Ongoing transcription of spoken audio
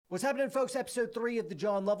What's happening, folks? Episode 3 of the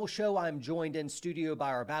John Lovell Show. I'm joined in studio by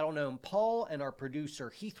our Battle Gnome Paul and our producer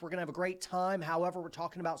Heath. We're going to have a great time. However, we're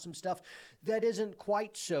talking about some stuff that isn't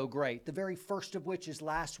quite so great. The very first of which is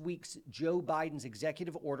last week's Joe Biden's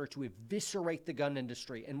executive order to eviscerate the gun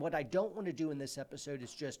industry. And what I don't want to do in this episode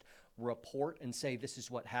is just report and say this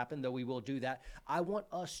is what happened, though we will do that. I want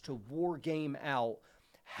us to war game out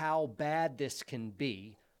how bad this can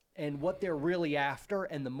be and what they're really after.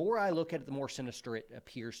 And the more I look at it, the more sinister it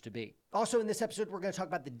appears to be. Also, in this episode, we're going to talk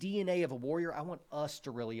about the DNA of a warrior. I want us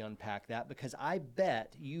to really unpack that because I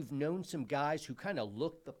bet you've known some guys who kind of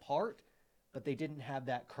looked the part, but they didn't have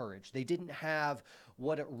that courage. They didn't have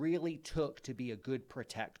what it really took to be a good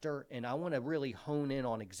protector. And I want to really hone in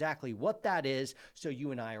on exactly what that is so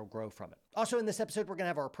you and I will grow from it. Also, in this episode, we're going to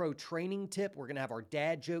have our pro training tip. We're going to have our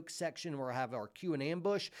dad joke section. We're going to have our Q and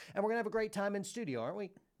ambush. And we're going to have a great time in studio, aren't we?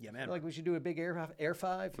 Yeah, man. I feel like we should do a big air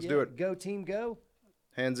five. Let's do it. Go team, go.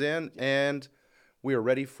 Hands in, and we are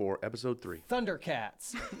ready for episode 3.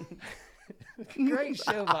 Thundercats. Great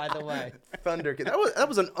show, by the way. Thundercats. That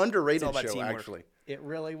was an underrated about show, teamwork. actually. It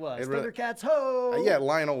really was. It really- Thundercats, ho! Yeah,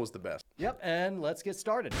 Lionel was the best. Yep, and let's get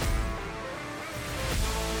started.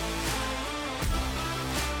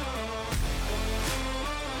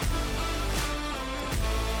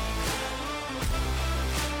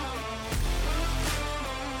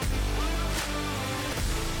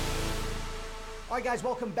 All right, guys,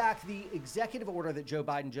 welcome back. The executive order that Joe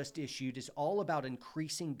Biden just issued is all about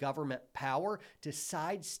increasing government power to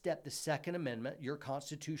sidestep the Second Amendment, your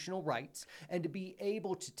constitutional rights, and to be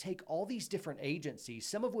able to take all these different agencies,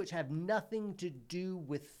 some of which have nothing to do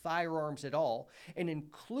with firearms at all, and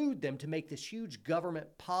include them to make this huge government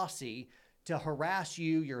posse to harass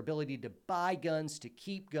you, your ability to buy guns, to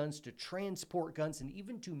keep guns, to transport guns, and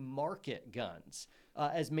even to market guns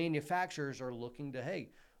as manufacturers are looking to, hey,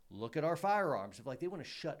 look at our firearms. If, like, they want to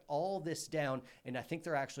shut all this down, and I think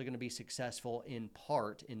they're actually going to be successful in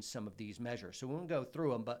part in some of these measures. So we'll go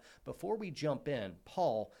through them, but before we jump in,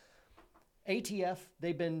 Paul, ATF,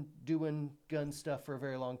 they've been doing gun stuff for a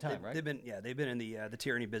very long time, right? They've been in the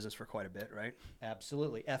tyranny business for quite a bit, right?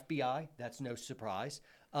 Absolutely. FBI, that's no surprise.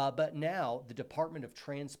 But now the Department of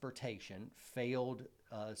Transportation failed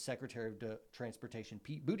Secretary of Transportation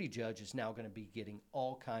Pete Buttigieg is now going to be getting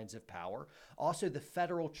all kinds of power. Also, the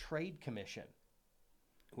Federal Trade Commission.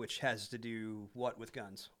 Which has to do what with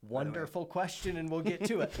guns? Wonderful question, and we'll get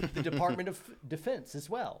to it. The Department of Defense as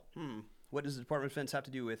well. What does the Department of Defense have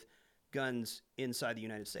to do with guns inside the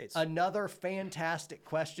United States? Another fantastic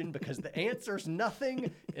question because the answer's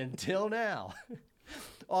nothing until now.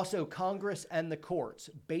 Also, Congress and the courts.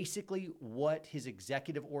 Basically, what his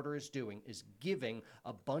executive order is doing is giving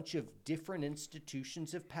a bunch of different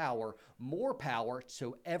institutions of power more power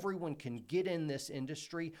so everyone can get in this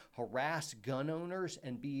industry, harass gun owners,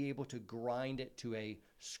 and be able to grind it to a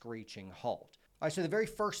screeching halt. All right, so the very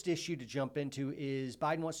first issue to jump into is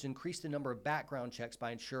Biden wants to increase the number of background checks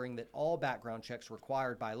by ensuring that all background checks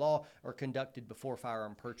required by law are conducted before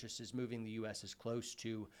firearm purchases, moving the U.S. as close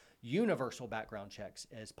to universal background checks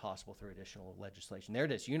as possible through additional legislation. There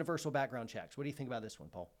it is, universal background checks. What do you think about this one,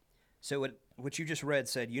 Paul? So what you just read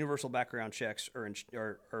said universal background checks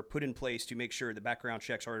are put in place to make sure that background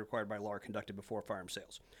checks already required by law are conducted before firearm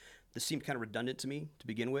sales. This seemed kind of redundant to me to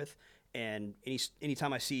begin with. And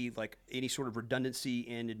anytime I see like any sort of redundancy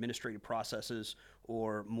in administrative processes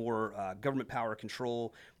or more government power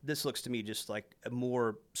control, this looks to me just like a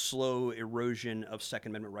more slow erosion of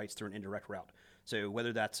Second Amendment rights through an indirect route. So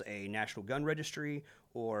whether that's a national gun registry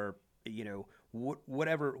or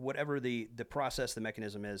whatever the process, the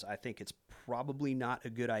mechanism is, I think it's probably not a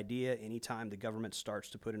good idea anytime the government starts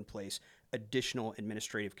to put in place additional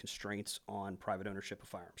administrative constraints on private ownership of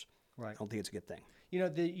firearms. Right. I don't think it's a good thing. You know,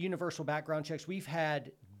 the universal background checks, we've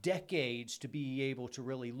had decades to be able to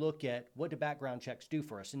really look at what do background checks do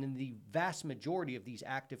for us. And in the vast majority of these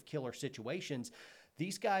active killer situations,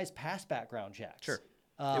 these guys pass background checks. Sure.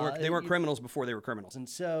 They weren't criminals before they were criminals. And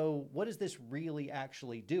so what is this really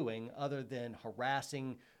actually doing other than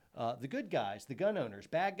harassing the good guys, the gun owners?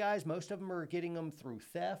 Bad guys, most of them are getting them through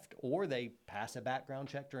theft, or they pass a background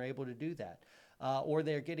check, they're able to do that. Or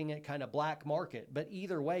they're getting it kind of black market. But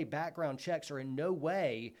either way, background checks are in no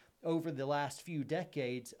way over the last few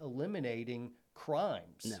decades eliminating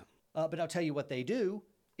crimes. No. But I'll tell you what they do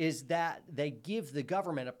is that they give the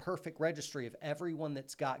government a perfect registry of everyone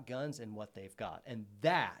that's got guns and what they've got. And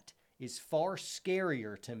that is far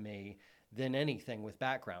scarier to me than anything with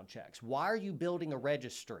background checks. Why are you building a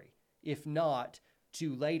registry if not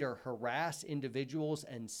to later harass individuals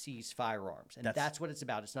and seize firearms? And that's what it's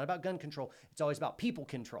about. It's not about gun control. It's always about people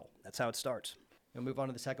control. That's how it starts. We'll move on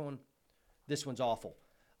to the second one. This one's awful.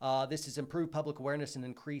 This is improve public awareness and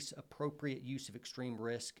increase appropriate use of extreme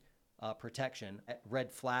risk protection,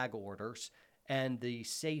 red flag orders, and the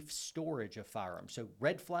safe storage of firearms. So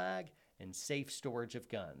red flag and safe storage of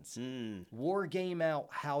guns. War game out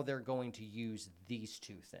how they're going to use these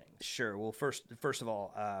two things. Sure. Well, first of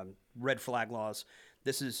all, red flag laws.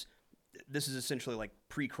 This is essentially like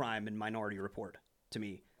pre-crime and Minority Report to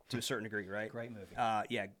me, to a certain degree, right? Great movie.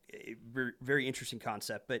 Yeah, very, very interesting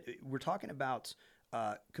concept. But we're talking about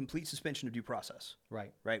complete suspension of due process.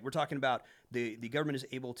 Right. Right. We're talking about the government is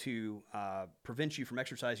able to prevent you from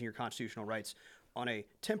exercising your constitutional rights on a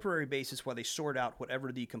temporary basis while they sort out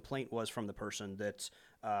whatever the complaint was from the person that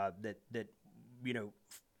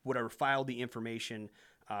whatever filed the information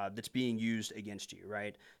that's being used against you,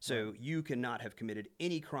 right? So you cannot have committed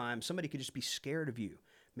any crime. Somebody could just be scared of you.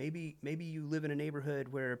 Maybe you live in a neighborhood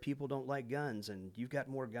where people don't like guns and you've got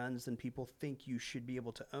more guns than people think you should be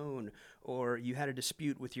able to own, or you had a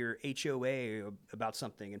dispute with your HOA about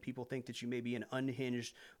something and people think that you may be an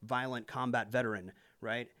unhinged, violent combat veteran,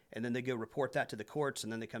 right? And then they go report that to the courts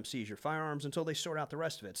and then they come seize your firearms until they sort out the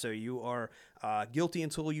rest of it. So you are guilty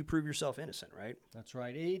until you prove yourself innocent, right? That's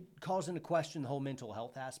right. It calls into question the whole mental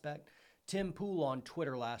health aspect. Tim Pool on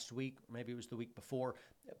Twitter last week, maybe it was the week before,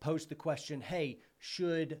 posed the question, hey,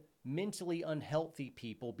 should mentally unhealthy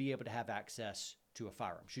people be able to have access to a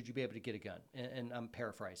firearm? Should you be able to get a gun? And I'm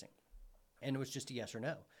paraphrasing. And it was just a yes or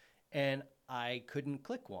no. And I couldn't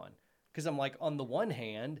click one because I'm like, on the one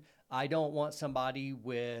hand, I don't want somebody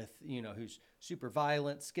with, who's super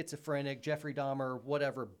violent, schizophrenic, Jeffrey Dahmer,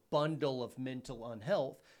 whatever bundle of mental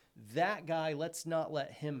unhealth. That guy, let's not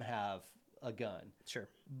let him have a gun. Sure.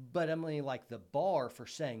 But I'm like the bar for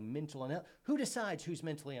saying mental unhealth. Who decides who's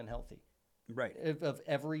mentally unhealthy? Right. Of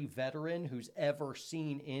every veteran who's ever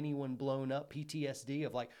seen anyone blown up, PTSD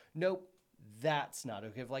of like, nope, that's not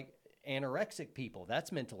okay. Of like anorexic people,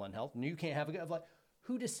 that's mental unhealth. And you can't have a gun. Of like,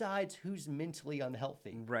 who decides who's mentally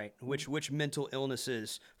unhealthy? Right. Which mental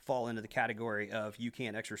illnesses fall into the category of you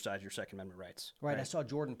can't exercise your Second Amendment rights? Right. I saw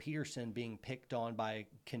Jordan Peterson being picked on by a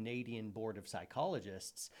Canadian board of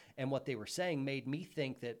psychologists, and what they were saying made me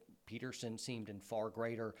think that Peterson seemed in far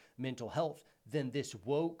greater mental health than this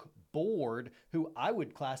woke board, who I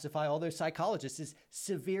would classify all those psychologists as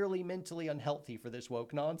severely mentally unhealthy for this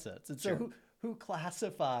woke nonsense. And so who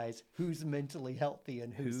classifies who's mentally healthy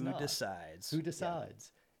and who's not? Who decides? Who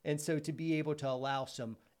decides? Yeah. And so to be able to allow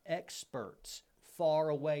some experts far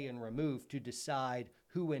away and removed to decide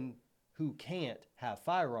who and who can't have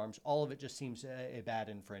firearms, all of it just seems a bad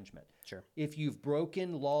infringement. Sure. If you've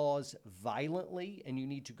broken laws violently and you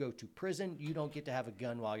need to go to prison, you don't get to have a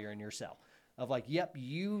gun while you're in your cell. Of like, yep,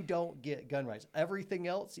 you don't get gun rights. Everything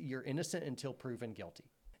else, you're innocent until proven guilty.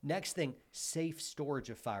 Next thing, safe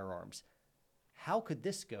storage of firearms. How could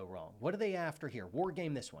this go wrong? What are they after here? War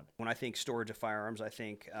game this one. When I think storage of firearms, I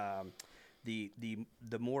think the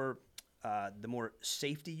more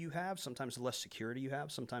safety you have, sometimes the less security you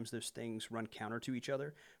have. Sometimes those things run counter to each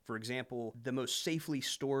other. For example, the most safely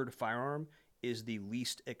stored firearm is the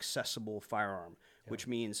least accessible firearm, which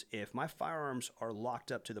means if my firearms are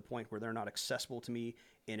locked up to the point where they're not accessible to me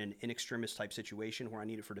in an in extremis type situation where I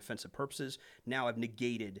need it for defensive purposes, now I've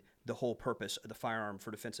negated the whole purpose of the firearm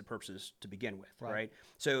for defensive purposes to begin with, right?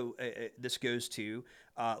 So this goes to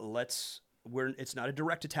it's not a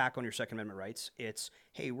direct attack on your Second Amendment rights. It's,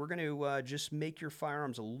 hey, we're going to just make your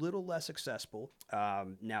firearms a little less accessible.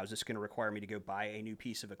 Now, is this going to require me to go buy a new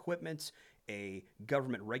piece of equipment, a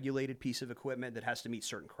government-regulated piece of equipment that has to meet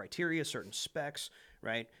certain criteria, certain specs,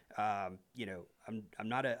 right? I'm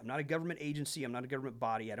not a government agency. I'm not a government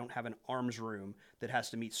body. I don't have an arms room that has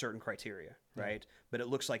to meet certain criteria, right? But it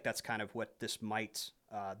looks like that's kind of what this might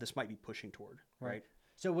be pushing toward, right?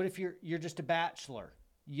 So what if you're just a bachelor?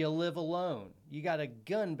 You live alone. You got a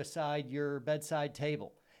gun beside your bedside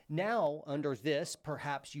table. Now, under this,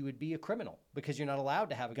 perhaps you would be a criminal because you're not allowed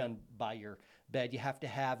to have a gun by your bed. You have to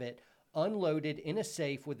have it unloaded in a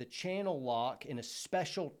safe with a channel lock in a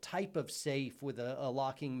special type of safe with a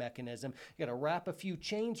locking mechanism. You got to wrap a few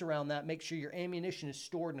chains around that, make sure your ammunition is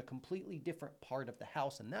stored in a completely different part of the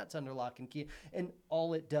house, and that's under lock and key. And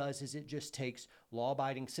all it does is it just takes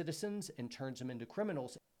law-abiding citizens and turns them into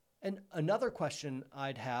criminals. And another question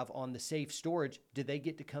I'd have on the safe storage, do they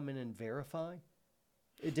get to come in and verify?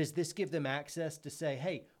 Does this give them access to say,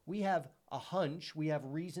 hey, we have a hunch, we have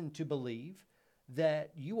reason to believe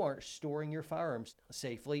that you aren't storing your firearms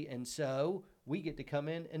safely, and so we get to come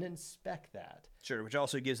in and inspect that. Sure, which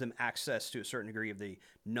also gives them access to a certain degree of the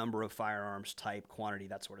number of firearms, type, quantity,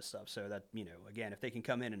 that sort of stuff. So that, again, if they can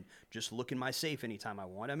come in and just look in my safe anytime I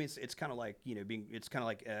want, I mean, it's kind of like, it's kind of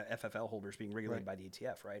like FFL holders being regulated by the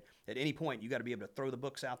ATF, right? At any point, you got to be able to throw the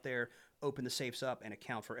books out there, open the safes up, and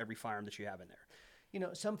account for every firearm that you have in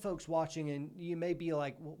there. Some folks watching, and you may be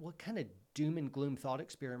like, well, what kind of doom and gloom thought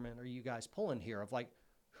experiment are you guys pulling here? Of like,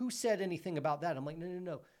 who said anything about that? I'm like,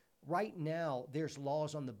 no. Right now, there's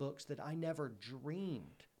laws on the books that I never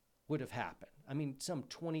dreamed would have happened. I mean, some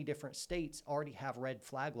 20 different states already have red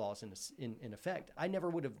flag laws in effect. I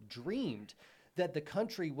never would have dreamed that the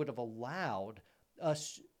country would have allowed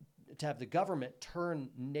us to have the government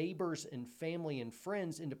turn neighbors and family and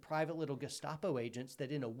friends into private little Gestapo agents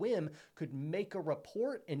that in a whim could make a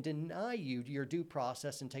report and deny you your due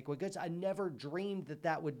process and take away goods. I never dreamed that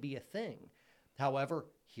that would be a thing. However,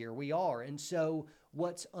 here we are. And so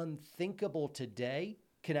what's unthinkable today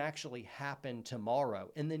can actually happen tomorrow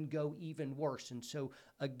and then go even worse. And so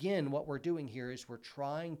again, what we're doing here is we're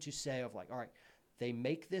trying to say of like, all right, they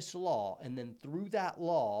make this law, and then through that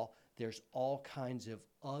law, there's all kinds of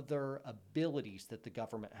other abilities that the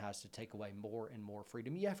government has to take away more and more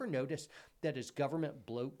freedom. You ever notice that as government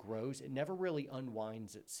bloat grows, it never really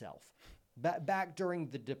unwinds itself? Back during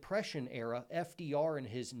the Depression era, FDR and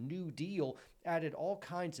his New Deal added all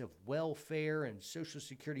kinds of welfare and Social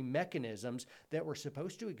Security mechanisms that were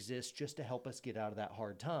supposed to exist just to help us get out of that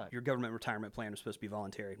hard time. Your government retirement plan was supposed to be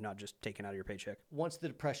voluntary, not just taken out of your paycheck. Once the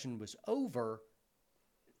Depression was over,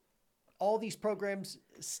 all these programs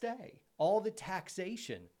stay. All the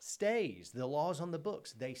taxation stays. The laws on the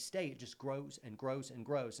books, they stay. It just grows and grows and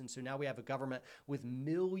grows. And so now we have a government with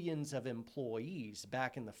millions of employees.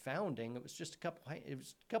 Back in the founding, it was just a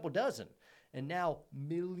couple dozen. And now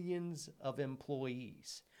millions of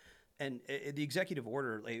employees. And the executive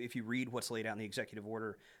order, if you read what's laid out in the executive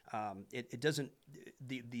order, it doesn't.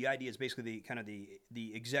 The idea is basically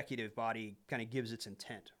the executive body kind of gives its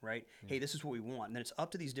intent, right? Mm-hmm. Hey, this is what we want, and then it's up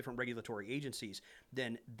to these different regulatory agencies.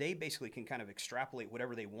 Then they basically can kind of extrapolate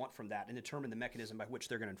whatever they want from that and determine the mechanism by which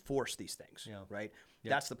they're going to enforce these things, right? Yep.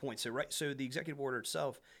 That's the point. So the executive order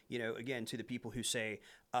itself, again, to the people who say,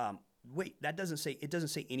 wait, it doesn't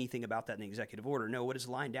say anything about that in the executive order. No, what is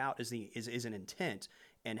lined out is an intent.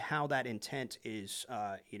 And how that intent is,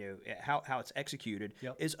 how it's executed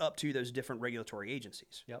is up to those different regulatory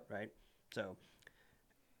agencies, right? So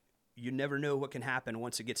you never know what can happen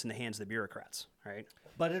once it gets in the hands of the bureaucrats, right?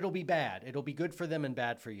 But it'll be bad. It'll be good for them and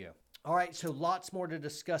bad for you. All right, so lots more to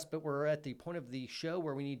discuss, but we're at the point of the show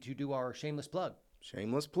where we need to do our shameless plug.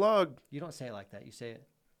 Shameless plug. You don't say it like that. You say it.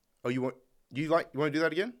 Oh, you want to do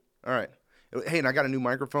that again? All right. Hey, and I got a new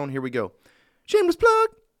microphone. Here we go. Shameless plug.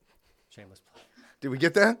 Shameless plug. Did we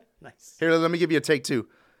get that? Nice. Here, let me give you a take two.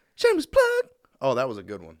 Shameless plug. Oh, that was a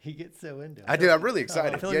good one. He gets so into it. I did. I'm really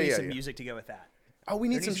excited. I feel like we need some music to go with that. Oh, we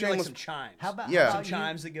need some shameless some chimes. How about some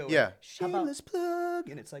chimes that go with shameless plug?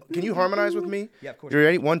 And it's like, can you harmonize with me? Yeah, of course. You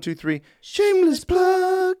ready? 1, 2, 3. Shameless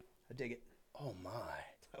plug. I dig it. Oh my.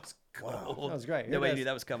 That was cool. Wow. That was great. Nobody knew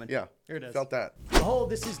that was coming. Yeah. Here it is. Felt that. Behold,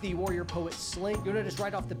 this is the Warrior Poet Sling. You'll notice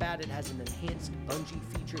right off the bat it has an enhanced bungee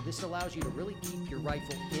feature. This allows you to really keep your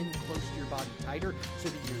rifle in close to your body tighter so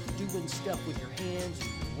that you're doing stuff with your hands,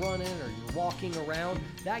 you're running or you're walking around.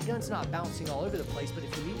 That gun's not bouncing all over the place, but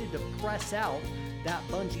if you needed to press out, that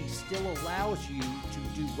bungee still allows you to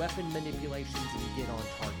do weapon manipulations and get on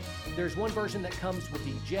target. There's one version that comes with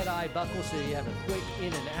the Jedi buckle so you have a quick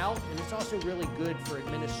in and out, and it's also really good for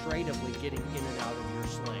administratively getting in and out of your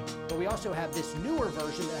sling. But we also have this newer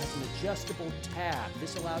version that has an adjustable tab.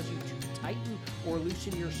 This allows you to tighten or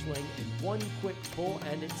loosen your sling in one quick pull,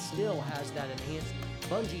 and it still has that enhanced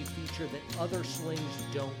bungee feature that other slings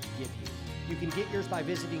don't give you. You can get yours by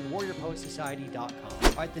visiting warriorpoetsociety.com.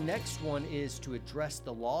 All right, the next one is to address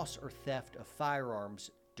the loss or theft of firearms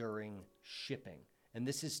during shipping. And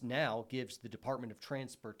this now gives the Department of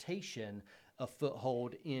Transportation a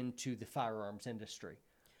foothold into the firearms industry.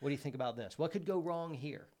 What do you think about this? What could go wrong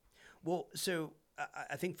here? Well, so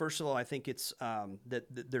I think, first of all, I think it's that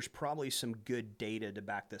there's probably some good data to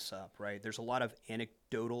back this up, right? There's a lot of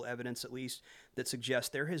anecdotal evidence, at least, that suggests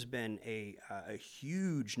there has been a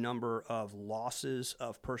huge number of losses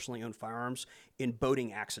of personally owned firearms in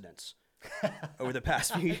boating accidents over the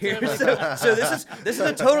past few years. So this is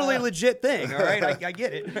a totally legit thing, all right? I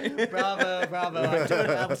get it. Bravo.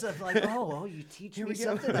 I was like, oh, you teach me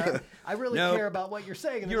something. I really care about what you're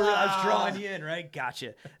saying. I was drawing you in, right?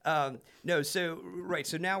 Gotcha.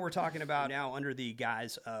 So now we're talking about under the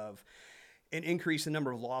guise of and increase the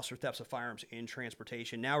number of loss or thefts of firearms in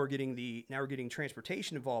transportation. Now we're getting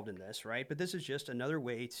transportation involved in this, right? But this is just another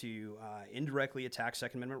way to indirectly attack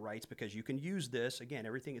Second Amendment rights, because you can use this again.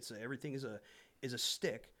 Everything is a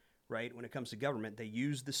stick, right? When it comes to government, they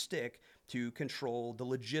use the stick to control the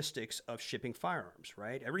logistics of shipping firearms,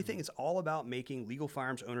 right? Everything is all about making legal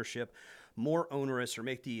firearms ownership more onerous, or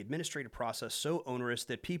make the administrative process so onerous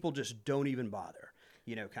that people just don't even bother,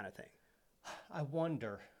 kind of thing. I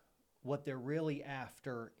wonder what they're really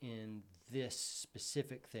after in this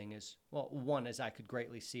specific thing is, well, one, as I could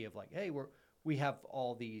greatly see, of like, hey, we have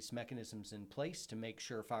all these mechanisms in place to make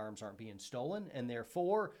sure firearms aren't being stolen, and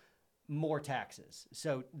therefore more taxes.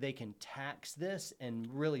 So they can tax this and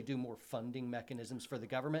really do more funding mechanisms for the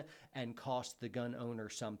government and cost the gun owner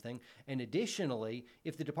something. And additionally,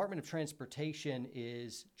 if the Department of Transportation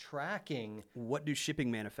is tracking... What do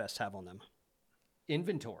shipping manifests have on them?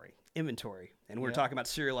 Inventory. And we're talking about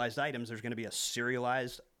serialized items. There's going to be a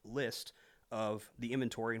serialized list of the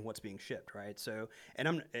inventory and what's being shipped, right? So, and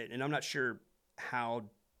I'm not sure how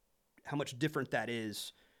much different that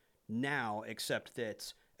is now, except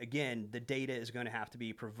that, again, the data is going to have to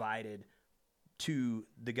be provided to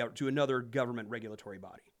another government regulatory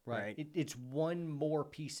body, right? It's one more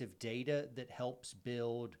piece of data that helps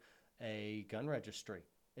build a gun registry.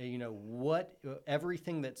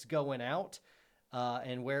 Everything that's going out,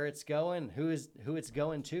 and where it's going, who it's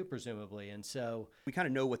going to, presumably. And so we kind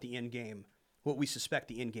of know what we suspect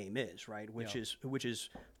the end game is, right? Which is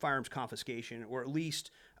firearms confiscation, or at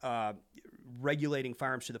least regulating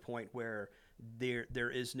firearms to the point where there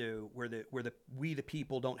is no, we the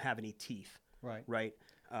people don't have any teeth. Right.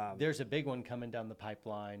 There's a big one coming down the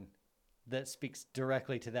pipeline that speaks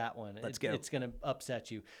directly to that one. Let's go. It's going to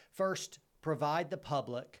upset you. First, provide the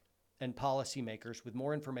public and policymakers with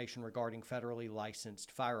more information regarding federally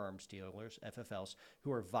licensed firearms dealers, FFLs,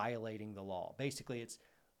 who are violating the law. Basically, it's,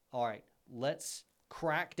 all right, let's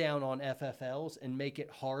crack down on FFLs and make it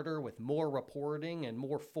harder with more reporting and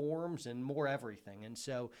more forms and more everything. And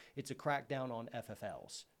so it's a crackdown on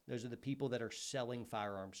FFLs. Those are the people that are selling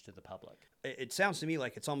firearms to the public. It sounds to me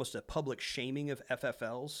like it's almost a public shaming of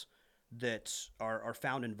FFLs that are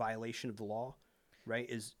found in violation of the law,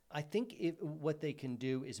 right? I think what they can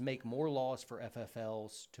do is make more laws for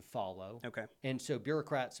FFLs to follow. Okay. And so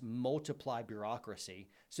bureaucrats multiply bureaucracy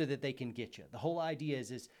so that they can get you. The whole idea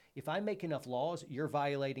is if I make enough laws, you're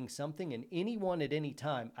violating something, and anyone at any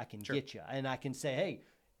time, I can get you. And I can say, hey,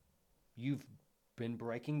 you've been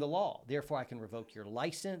breaking the law. Therefore, I can revoke your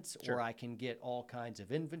license, or I can get all kinds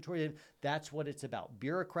of inventory. That's what it's about.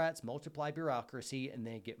 Bureaucrats multiply bureaucracy, and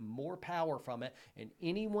they get more power from it. And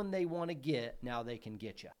anyone they want to get, now they can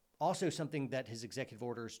get you. Also, something that his executive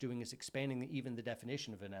order is doing is expanding even the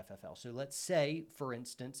definition of an FFL. So let's say, for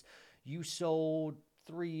instance, you sold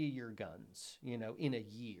 3 of your guns, in a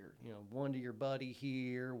year. One to your buddy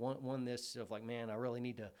here, one this of like, man, I really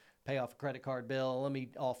need to pay off a credit card bill. Let me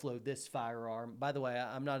offload this firearm. By the way,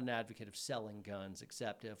 I'm not an advocate of selling guns,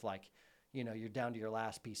 except if you're down to your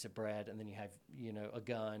last piece of bread, and then you have, a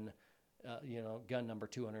gun, gun number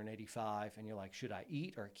 285, and you're like, should I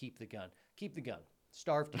eat or keep the gun? Keep the gun.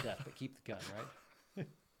 Starve to death, but keep the gun, right?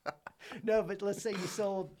 No, but let's say you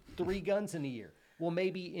sold 3 guns in a year. Well,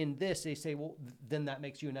 maybe in this, they say, well, then that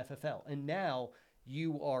makes you an FFL. And now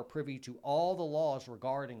you are privy to all the laws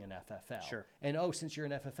regarding an FFL. Sure. And, since you're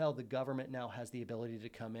an FFL, the government now has the ability to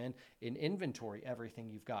come in and inventory everything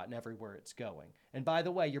you've got and everywhere it's going. And by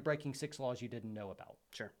the way, you're breaking 6 laws you didn't know about.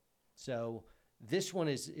 Sure. So this one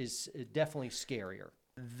is definitely scarier.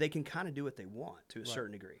 They can kind of do what they want to a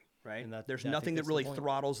certain degree. Right? And there's nothing that really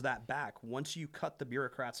throttles that back. Once you cut the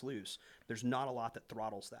bureaucrats loose, there's not a lot that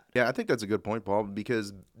throttles that. Yeah, I think that's a good point, Paul,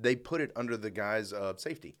 because they put it under the guise of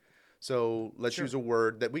safety. So let's use a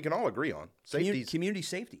word that we can all agree on. Community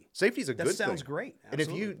safety. Safety's a good thing. That sounds great. Absolutely.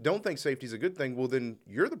 And if you don't think safety's a good thing, well, then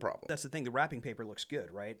you're the problem. That's the thing. The wrapping paper looks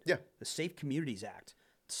good, right? Yeah. The Safe Communities Act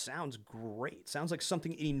sounds great. Sounds like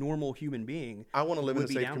something any normal human being I want to live in a would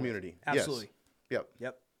be safe down with. community. Absolutely. Yes.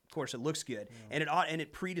 Yep. Of course, it looks good, and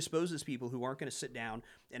it predisposes people who aren't going to sit down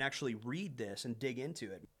and actually read this and dig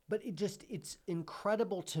into it. But it's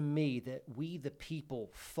incredible to me that we, the people,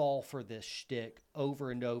 fall for this shtick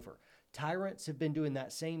over and over. Tyrants have been doing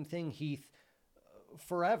that same thing, Heath,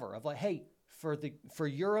 forever. Of like, hey, for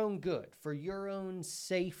your own good, for your own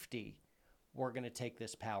safety, we're going to take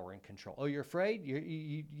this power and control. Oh, you're afraid?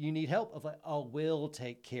 You need help? Of like, oh, we'll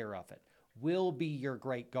take care of it. We'll be your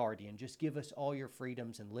great guardian. Just give us all your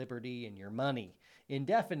freedoms and liberty and your money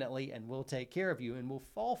indefinitely, and we'll take care of you, and we'll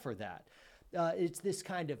fall for that. It's this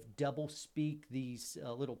kind of double speak, these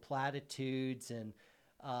little platitudes, and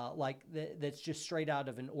that's just straight out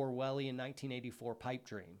of an Orwellian 1984 pipe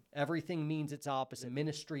dream. Everything means its opposite.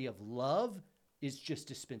 Ministry of love is just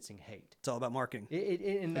dispensing hate. It's all about marketing.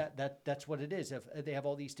 And that's what it is. If they have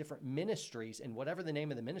all these different ministries, and whatever the name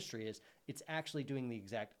of the ministry is, it's actually doing the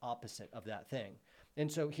exact opposite of that thing.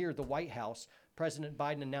 And so here, the White House, President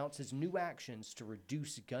Biden announces new actions to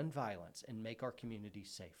reduce gun violence and make our communities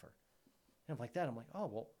safer. And like that, I'm like, oh,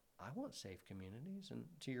 well, I want safe communities. And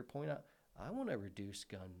to your point, I want to reduce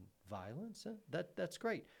gun violence. That's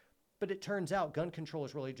great. But it turns out gun control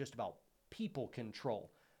is really just about people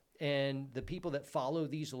control. And the people that follow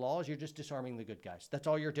these laws, you're just disarming the good guys. That's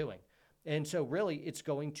all you're doing. And so really, it's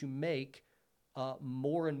going to make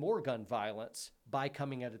more and more gun violence by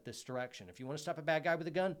coming at it this direction. If you want to stop a bad guy with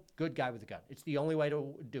a gun, good guy with a gun. It's the only way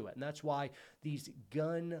to do it. And that's why these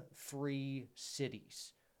gun-free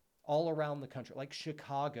cities all around the country, like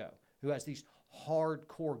Chicago, who has these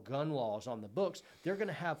hardcore gun laws on the books, they're going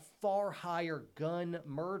to have far higher gun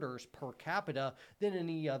murders per capita than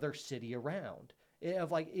any other city around.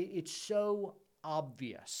 It's so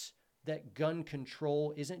obvious that gun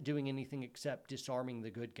control isn't doing anything except disarming the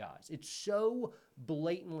good guys. It's so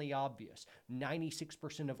blatantly obvious.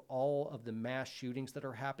 96% of all of the mass shootings that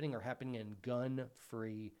are happening in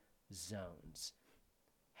gun-free zones.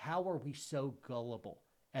 How are we so gullible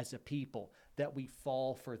as a people that we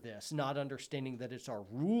fall for this, not understanding that it's our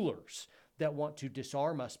rulers that want to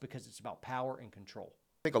disarm us because it's about power and control?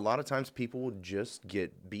 I think a lot of times people will just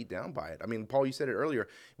get beat down by it. I mean, Paul, you said it earlier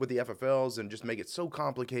with the FFLs and just make it so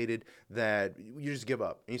complicated that you just give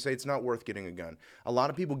up and you say it's not worth getting a gun. A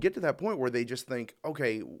lot of people get to that point where they just think,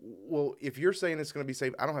 okay, well, if you're saying it's going to be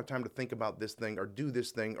safe, I don't have time to think about this thing or do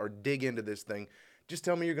this thing or dig into this thing. Just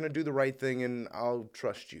tell me you're going to do the right thing and I'll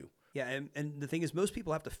trust you. Yeah, and the thing is, most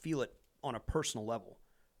people have to feel it on a personal level,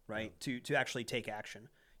 right, to actually take action.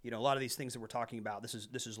 You know, a lot of these things that we're talking about, this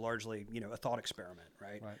is largely, you know, a thought experiment,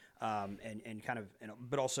 right? And kind of,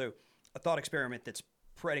 but also a thought experiment that's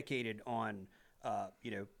predicated on,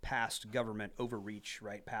 past government overreach,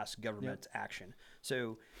 right? Past government action.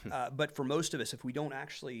 So, but for most of us, if we don't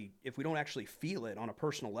actually feel it on a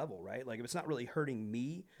personal level, right? Like if it's not really hurting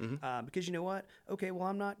me, because you know what? Okay, well,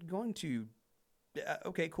 I'm not going to.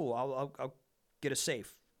 Okay, cool. I'll get a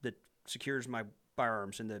safe that secures my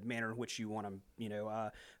firearms in the manner in which you want them,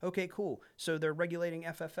 okay, cool. So they're regulating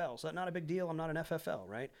FFLs. That's not a big deal. I'm not an FFL,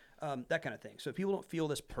 right? That kind of thing. So if people don't feel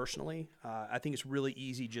this personally, I think it's really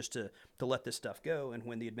easy just to let this stuff go. And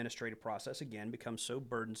when the administrative process, again, becomes so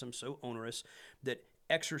burdensome, so onerous, that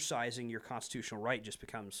exercising your constitutional right just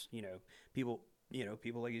becomes, people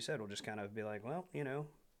like you said, will just kind of be like, well,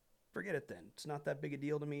 forget it then. It's not that big a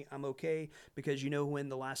deal to me. I'm okay, because when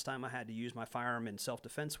the last time I had to use my firearm in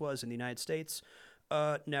self-defense was in the United States?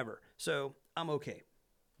 Never. So I'm okay.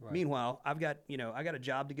 Right. Meanwhile, I've got a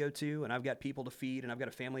job to go to, and I've got people to feed, and I've got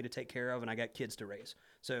a family to take care of, and I got kids to raise.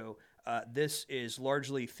 So this is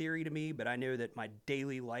largely theory to me, but I know that my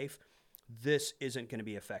daily life, this isn't going to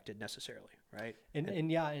be affected necessarily, right?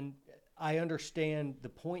 And I understand the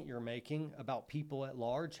point you're making about people at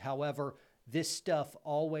large. However, this stuff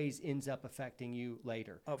always ends up affecting you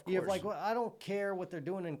later. Of course. You're like, well, I don't care what they're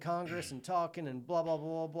doing in Congress and talking and blah, blah,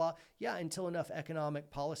 blah, blah, blah. Yeah, until enough economic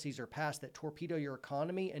policies are passed that torpedo your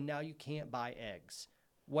economy, and now you can't buy eggs.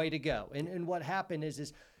 Way to go. And what happened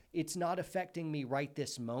is it's not affecting me right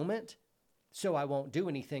this moment, so I won't do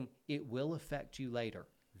anything. It will affect you later.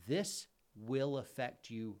 This will affect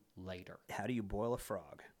you later. How do you boil a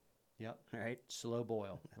frog? Yep. All right. Slow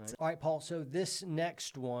boil. Right? All right, Paul. So this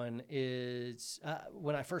next one is,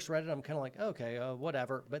 when I first read it, I'm kind of like, okay,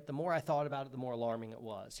 whatever. But the more I thought about it, the more alarming it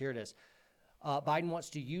was. Here it is. Biden wants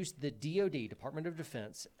to use the DoD, Department of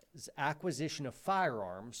Defense's acquisition of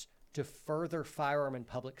firearms to further firearm and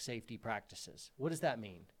public safety practices. What does that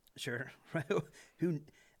mean? Sure.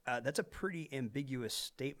 That's a pretty ambiguous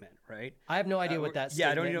statement, right? I have no idea what that statement means.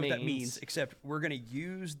 Yeah, I don't even know what that means, except we're going to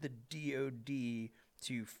use the DoD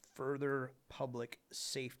to further public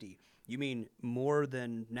safety. You mean more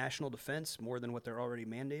than national defense, more than what they're already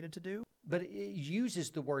mandated to do? But it uses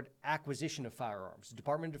the word acquisition of firearms. The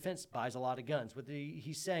Department of Defense buys a lot of guns. What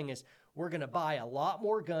he's saying is we're going to buy a lot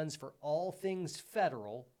more guns for all things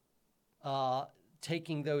federal,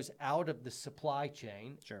 taking those out of the supply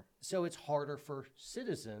chain. Sure. So it's harder for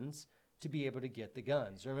citizens to be able to get the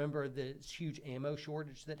guns. Remember the huge ammo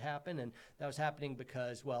shortage that happened? And that was happening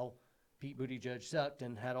because, Pete Buttigieg sucked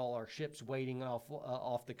and had all our ships waiting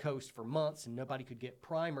off the coast for months, and nobody could get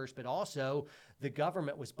primers. But also, the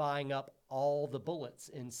government was buying up all the bullets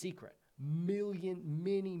in secret. Many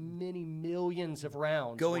millions of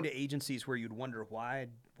rounds. Going to agencies where you'd wonder why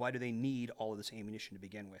Why do they need all of this ammunition to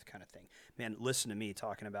begin with, kind of thing? Man, listen to me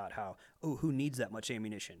talking about how, oh, who needs that much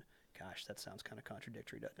ammunition? Gosh, that sounds kind of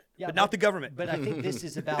contradictory, doesn't it? Yeah, but not the government. But I think this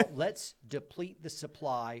is about let's deplete the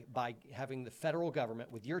supply by having the federal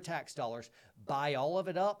government, with your tax dollars, buy all of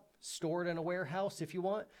it up, store it in a warehouse if you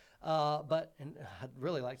want. And I'd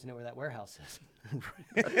really like to know where that warehouse is.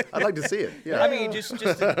 I'd like to see it. Yeah. I mean, just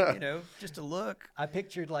to, just to look. I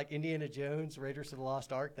pictured like Indiana Jones, Raiders of the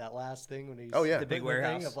Lost Ark, that last thing when he's the big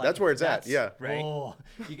warehouse. Of, like, that's where it's at. Yeah. Right. Oh,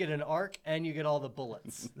 you get an ark and you get all the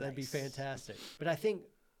bullets. That'd be fantastic. But I think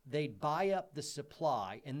they'd buy up the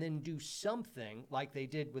supply and then do something like they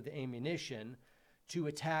did with the ammunition to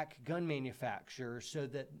attack gun manufacturers, so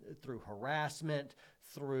that through harassment,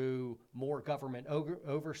 through more government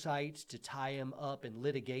oversight to tie them up in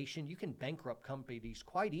litigation, you can bankrupt companies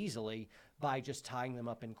quite easily by just tying them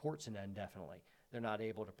up in courts and indefinitely. They're not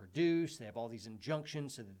able to produce. They have all these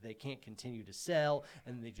injunctions so that they can't continue to sell,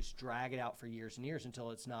 and they just drag it out for years and years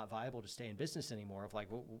until it's not viable to stay in business anymore. Of like,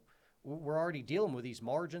 well, we're already dealing with these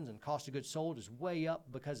margins, and cost of goods sold is way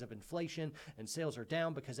up because of inflation, and sales are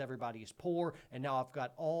down because everybody is poor. And now I've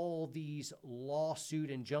got all these lawsuit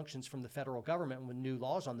injunctions from the federal government with new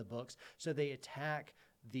laws on the books. So they attack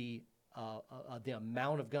the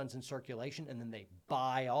amount of guns in circulation, and then they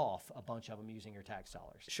buy off a bunch of them using your tax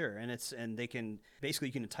dollars. Sure, and they can basically,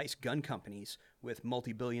 you can entice gun companies with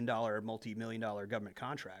multi-million dollar government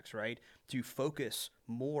contracts, right, to focus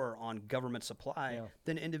more on government supply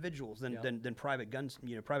than individuals, than private guns,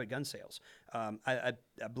 private gun sales. I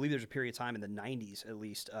believe there's a period of time in the 90s, at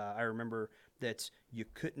least. I remember that you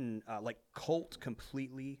couldn't, like Colt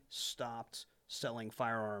completely stopped selling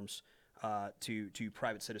firearms to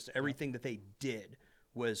private citizens. Everything that they did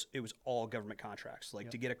was all government contracts.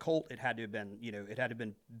 Like to get a Colt, it had to have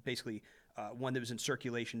been, basically one that was in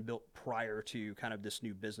circulation, built prior to kind of this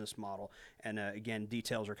new business model. And again,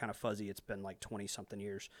 details are kind of fuzzy. It's been like 20 something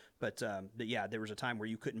years, but yeah, there was a time where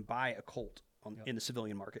you couldn't buy a Colt in the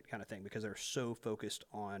civilian market, kind of thing, because they're so focused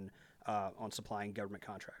on supplying government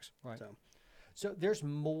contracts. Right. So there's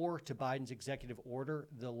more to Biden's executive order.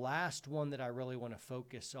 The last one that I really want to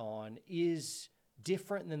focus on is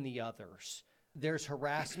different than the others. There's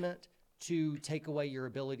harassment to take away your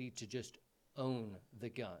ability to just own the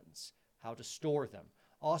guns, how to store them,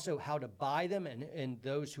 also how to buy them, and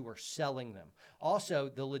those who are selling them. Also,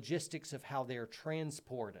 the logistics of how they're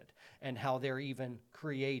transported and how they're even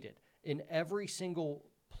created. In every single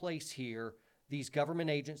place here, these government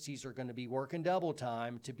agencies are going to be working double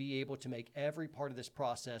time to be able to make every part of this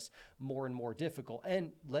process more and more difficult.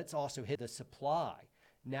 And let's also hit the supply.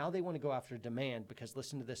 Now they want to go after demand, because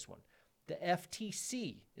listen to this one. The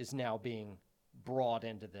FTC is now being brought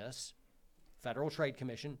into this. Federal Trade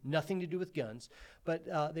Commission, nothing to do with guns, but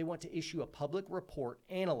they want to issue a public report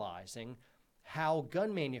analyzing how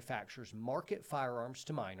gun manufacturers market firearms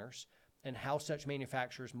to minors, and how such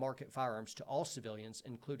manufacturers market firearms to all civilians,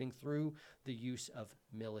 including through the use of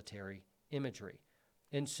military imagery.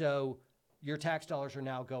 And so your tax dollars are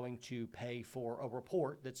now going to pay for a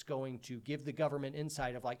report that's going to give the government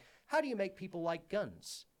insight of, like, how do you make people like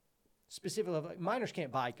guns? Specifically, like, minors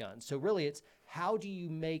can't buy guns. So really it's, how do you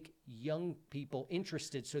make young people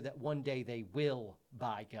interested so that one day they will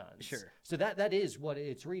buy guns? Sure. So that is what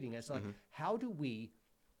it's reading. It's like, how do we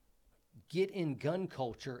get in gun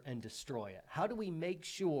culture and destroy it? How do we make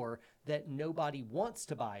sure that nobody wants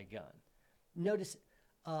to buy a gun? Notice,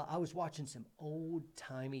 I was watching some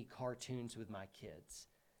old-timey cartoons with my kids,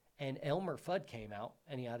 and Elmer Fudd came out,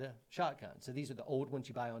 and he had a shotgun. So these are the old ones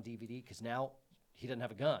you buy on DVD, because now he doesn't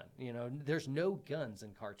have a gun. There's no guns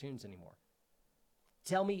in cartoons anymore.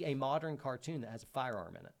 Tell me a modern cartoon that has a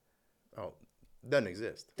firearm in it. Oh, doesn't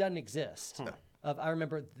exist. Doesn't exist. I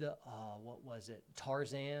remember what was it?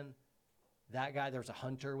 Tarzan. That guy, there's a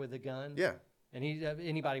hunter with a gun. Yeah. And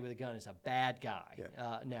anybody with a gun is a bad guy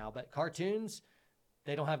now. But cartoons,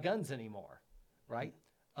 they don't have guns anymore, right?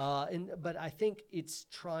 But I think it's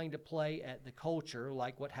trying to play at the culture,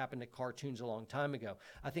 like what happened to cartoons a long time ago.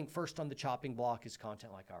 I think first on the chopping block is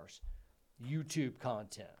content like ours. YouTube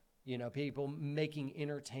content. People making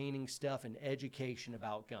entertaining stuff and education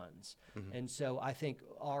about guns. And so I think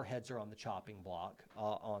our heads are on the chopping block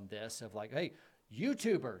on this, of like, hey,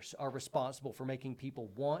 YouTubers are responsible for making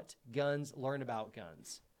people want guns, learn about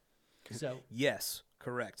guns. So yes,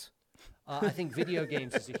 correct. I think video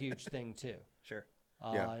games is a huge thing too. Sure.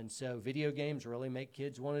 And so video games really make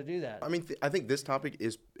kids want to do that. I mean, I think this topic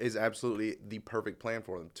is absolutely the perfect plan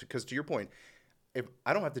for them. Because to your point, if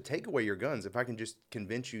I don't have to take away your guns, if I can just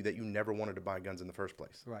convince you that you never wanted to buy guns in the first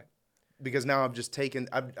place. Right. because now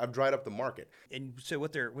I've dried up the market. And so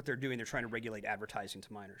what they're doing, they're trying to regulate advertising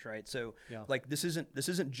to minors, right? So Yeah. like this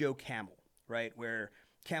isn't Joe Camel, right? Where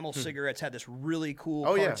Camel cigarettes had this really cool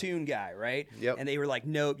Oh, yeah. cartoon guy, right? Yep. And they were like,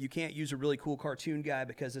 nope, you can't use a really cool cartoon guy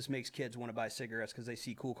because this makes kids want to buy cigarettes because they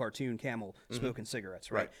see cool cartoon Camel smoking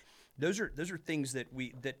cigarettes, right? Right. Those are things that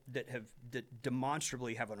that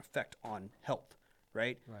demonstrably have an effect on health,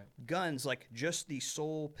 right? Right. Guns, like just the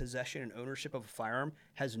sole possession and ownership of a firearm,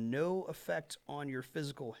 has no effect on your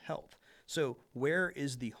physical health. So where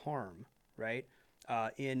is the harm, right?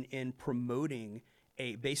 In promoting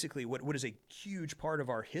basically what is a huge part of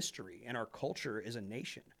our history and our culture as a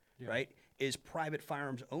nation, right? Is private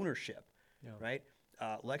firearms ownership, right?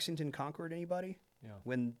 Lexington conquered anybody? Yeah.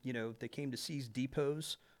 When they came to seize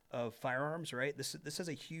depots of firearms, right? This has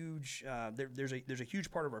a huge there's a huge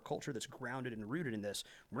part of our culture that's grounded and rooted in this.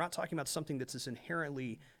 We're not talking about something that's this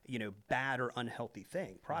inherently bad or unhealthy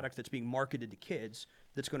thing, product that's being marketed to kids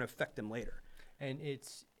that's going to affect them later. And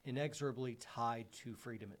it's inexorably tied to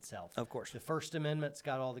freedom itself. Of course. The First Amendment's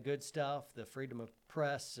got all the good stuff, the freedom of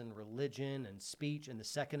press and religion and speech, and the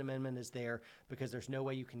Second Amendment is there because there's no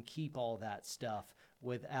way you can keep all that stuff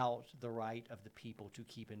without the right of the people to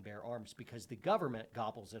keep and bear arms, because the government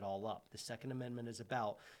gobbles it all up. The Second Amendment is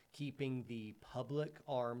about keeping the public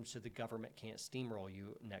armed so the government can't steamroll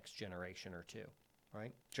you next generation or two,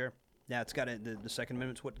 right? Sure. Yeah, it's got the Second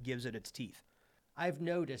Amendment's what gives it its teeth. I've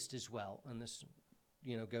noticed as well, and this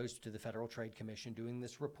goes to the Federal Trade Commission doing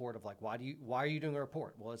this report of like, why are you doing a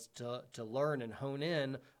report? Well, it's to learn and hone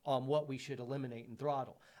in on what we should eliminate and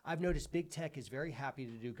throttle. I've noticed big tech is very happy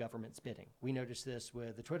to do government spitting. We noticed this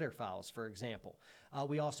with the Twitter files, for example.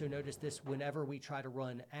 We also notice this whenever we try to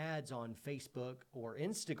run ads on Facebook or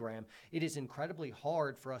Instagram. It is incredibly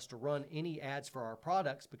hard for us to run any ads for our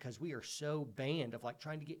products because we are so banned of like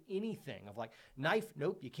trying to get anything of like knife.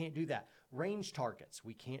 Nope, you can't do that. Range targets,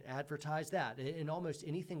 we can't advertise that. And almost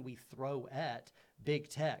anything we throw at big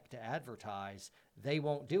tech to advertise, they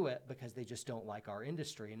won't do it because they just don't like our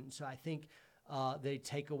industry. And so I think they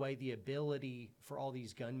take away the ability for all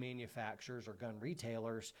these gun manufacturers or gun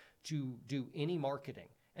retailers to do any marketing.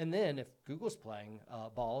 And then if Google's playing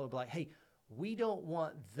ball, it'll be like, hey, we don't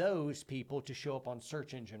want those people to show up on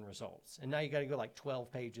search engine results. And now you got to go like 12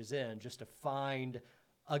 pages in just to find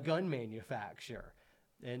a gun manufacturer.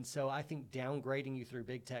 And so I think downgrading you through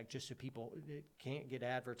big tech just so people can't get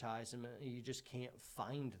advertisement, you just can't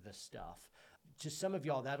find the stuff. To some of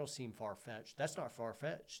y'all, that'll seem far-fetched. That's not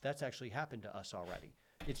far-fetched. That's actually happened to us already.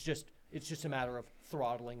 It's just a matter of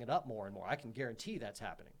throttling it up more and more. I can guarantee that's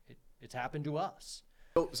happening. It's happened to us.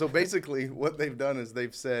 So basically what they've done is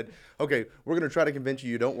they've said, okay, we're going to try to convince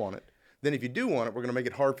you don't want it. Then if you do want it, we're going to make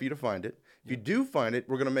it hard for you to find it. If you do find it,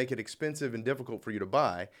 we're going to make it expensive and difficult for you to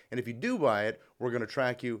buy. And if you do buy it, we're going to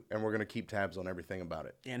track you and we're going to keep tabs on everything about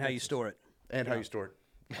it. And how you store it. And how you store it.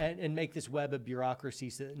 And make this web of bureaucracy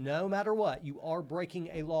so that no matter what, you are breaking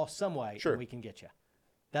a law some way Sure. and we can get you.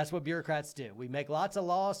 That's what bureaucrats do. We make lots of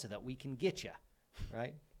laws so that we can get you,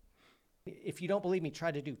 right? If you don't believe me,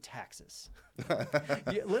 try to do taxes.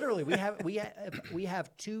 Literally, we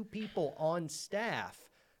have 2 people on staff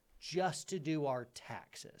just to do our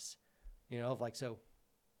taxes. So,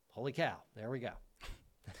 holy cow, there we go.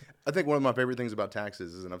 I think one of my favorite things about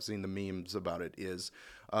taxes is, and I've seen the memes about it, is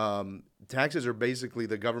taxes are basically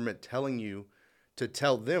the government telling you to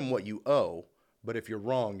tell them what you owe, but if you're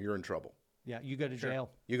wrong, you're in trouble. Yeah, you go to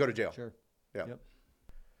jail. You go to jail. Sure. Yeah. Yep.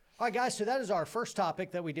 All right, guys. So that is our first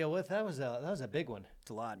topic that we deal with. That was a big one.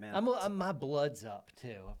 It's a lot, man. My blood's up too.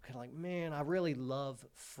 I'm kind of like, man, I really love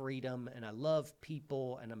freedom and I love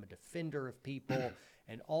people and I'm a defender of people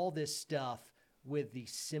and all this stuff with the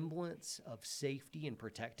semblance of safety and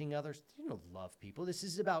protecting others. You don't love people. This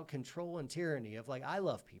is about control and tyranny of like, I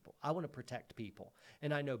love people. I want to protect people.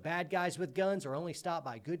 And I know bad guys with guns are only stopped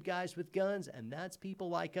by good guys with guns, and that's people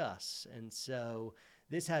like us. And so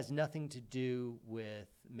this has nothing to do with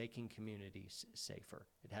making communities safer.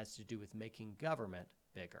 It has to do with making government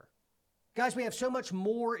bigger. Guys, we have so much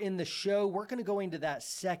more in the show. We're going to go into that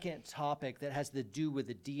second topic that has to do with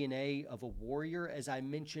the DNA of a warrior. As I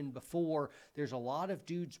mentioned before, there's a lot of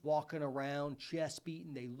dudes walking around chest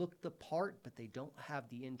beating. They look the part, but they don't have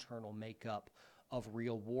the internal makeup of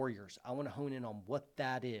real warriors. I want to hone in on what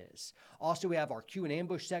that is. Also, we have our Q and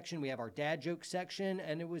Ambush section. We have our dad joke section,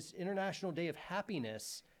 and it was International Day of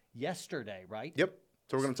Happiness yesterday, right? Yep.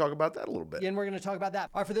 So we're going to talk about that a little bit. And we're going to talk about that.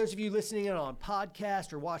 All right, for those of you listening in on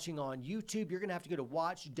podcast or watching on YouTube, you're going to have to go to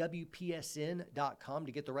watchwpsn.com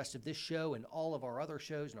to get the rest of this show and all of our other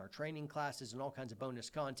shows and our training classes and all kinds of bonus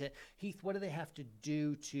content. Heath, what do they have to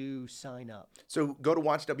do to sign up? So go to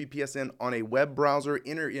Watch WPSN on a web browser,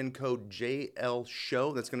 enter in code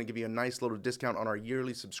JLSHOW. That's going to give you a nice little discount on our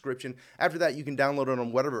yearly subscription. After that, you can download it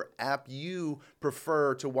on whatever app you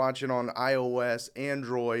prefer to watch it on, iOS,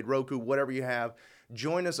 Android, Roku, whatever you have.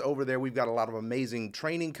 Join us over there. We've got a lot of amazing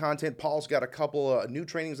training content. Paul's got a couple of new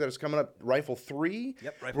trainings that is coming up. Rifle 3.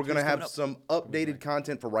 Yep, We're going to have some updated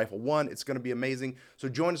content for Rifle 1. It's going to be amazing. So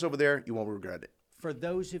join us over there. You won't regret it. For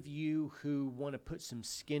those of you who want to put some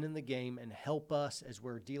skin in the game and help us as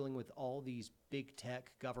we're dealing with all these big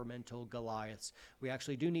tech governmental Goliaths, we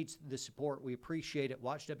actually do need the support. We appreciate it.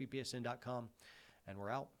 WatchWPSN.com, and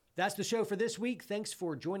we're out. That's the show for this week. Thanks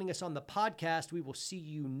for joining us on the podcast. We will see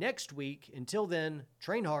you next week. Until then,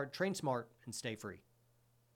 train hard, train smart, and stay free.